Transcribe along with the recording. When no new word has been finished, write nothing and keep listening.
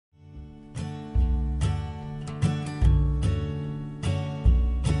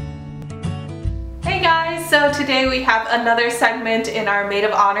guys, so today we have another segment in our Maid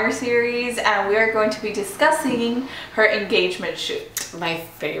of Honor series and we are going to be discussing her engagement shoot. My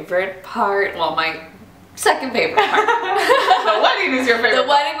favorite part, well, my second favorite part. The wedding is your favorite. The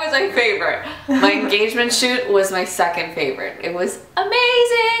wedding was my favorite. My engagement shoot was my second favorite. It was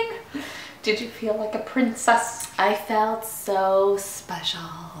amazing. Did you feel like a princess? I felt so special.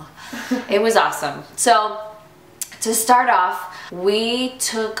 It was awesome. So to start off, we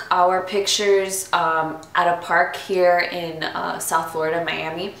took our pictures at a park here in South Florida,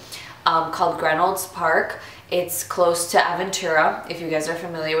 Miami, called Greynolds Park. It's close to Aventura, if you guys are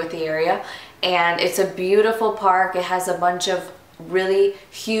familiar with the area. And it's a beautiful park. It has a bunch of really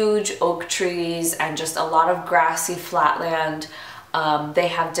huge oak trees and just a lot of grassy flatland. They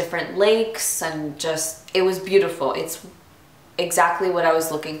have different lakes and just, it was beautiful. It's exactly what I was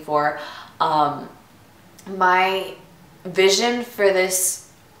looking for. My vision for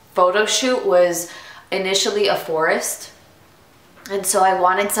this photo shoot was initially a forest, and so I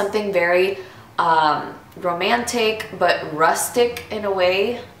wanted something very romantic but rustic in a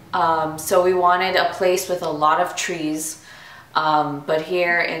way. So we wanted a place with a lot of trees, but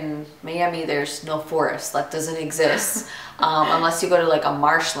here in Miami there's no forest. That doesn't exist unless you go to like a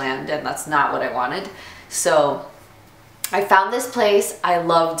marshland, and that's not what I wanted. So I found this place, I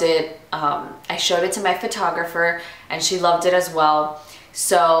loved it. I showed it to my photographer and she loved it as well.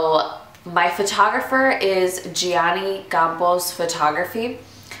 So my photographer is Gianny Campos Photography.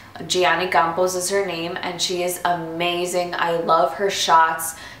 Gianny Campos is her name and she is amazing. I love her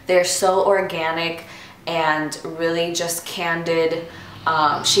shots. They're so organic and really just candid.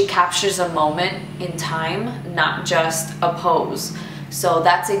 She captures a moment in time, not just a pose. So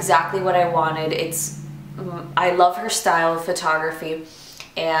that's exactly what I wanted. I love her style of photography,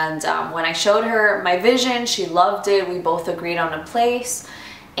 and when I showed her my vision, she loved it. We both agreed on a place,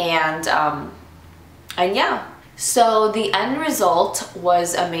 and yeah. So the end result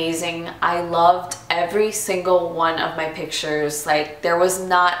was amazing. I loved every single one of my pictures. Like, there was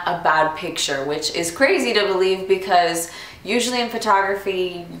not a bad picture, which is crazy to believe because usually in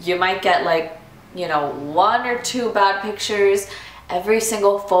photography you might get like, you know, 1 or 2 bad pictures. Every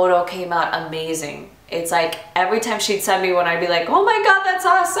single photo came out amazing. It's like every time she'd send me one, I'd be like, oh my god, that's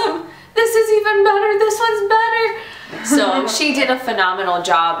awesome. This is even better. This one's better. So she did a phenomenal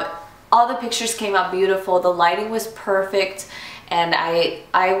job. All the pictures came out beautiful. The lighting was perfect. And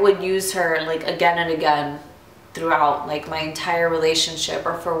I would use her like again and again throughout like my entire relationship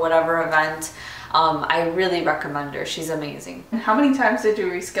or for whatever event. I really recommend her. She's amazing. And how many times did you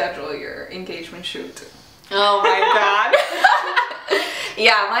reschedule your engagement shoot? Oh my god.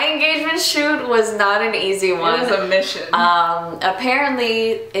 Yeah, my engagement shoot was not an easy one. It was a mission.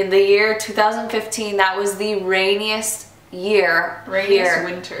 Apparently in the year 2015, that was the rainiest year. Rainiest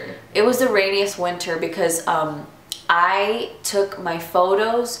winter. It was the rainiest winter because I took my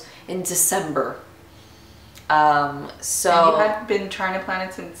photos in December. So and you had been trying to plan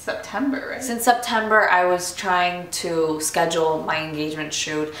it since September, right? Since September, I was trying to schedule my engagement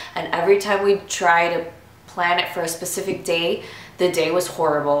shoot, and every time we try to plan it for a specific day, the day was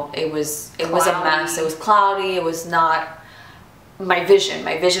horrible. It was a mess. It was cloudy. It was not my vision.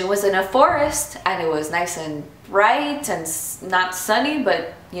 My vision was in a forest, and it was nice and bright and not sunny,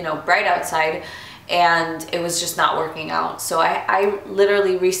 but you know, bright outside, and it was just not working out. So I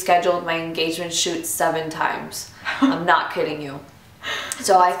literally rescheduled my engagement shoot 7 times. I'm not kidding you.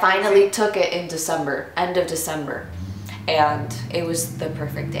 So I finally took it in December, end of December. And it was the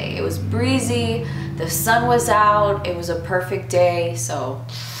perfect day. It was breezy, the sun was out, it was a perfect day, so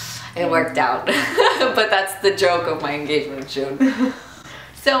it worked out. But that's the joke of my engagement shoot.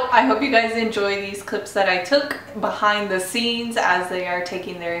 So I hope you guys enjoy these clips that I took behind the scenes as they are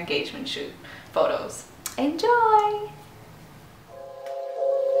taking their engagement shoot photos. Enjoy!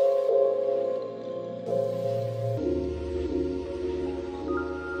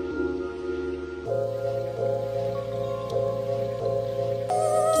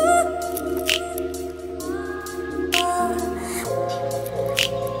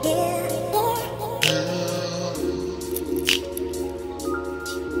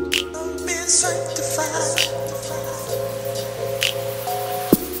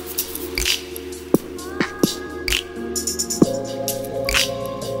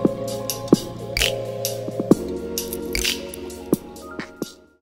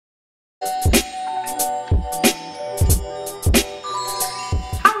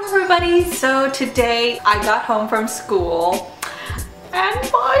 So today I got home from school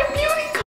and my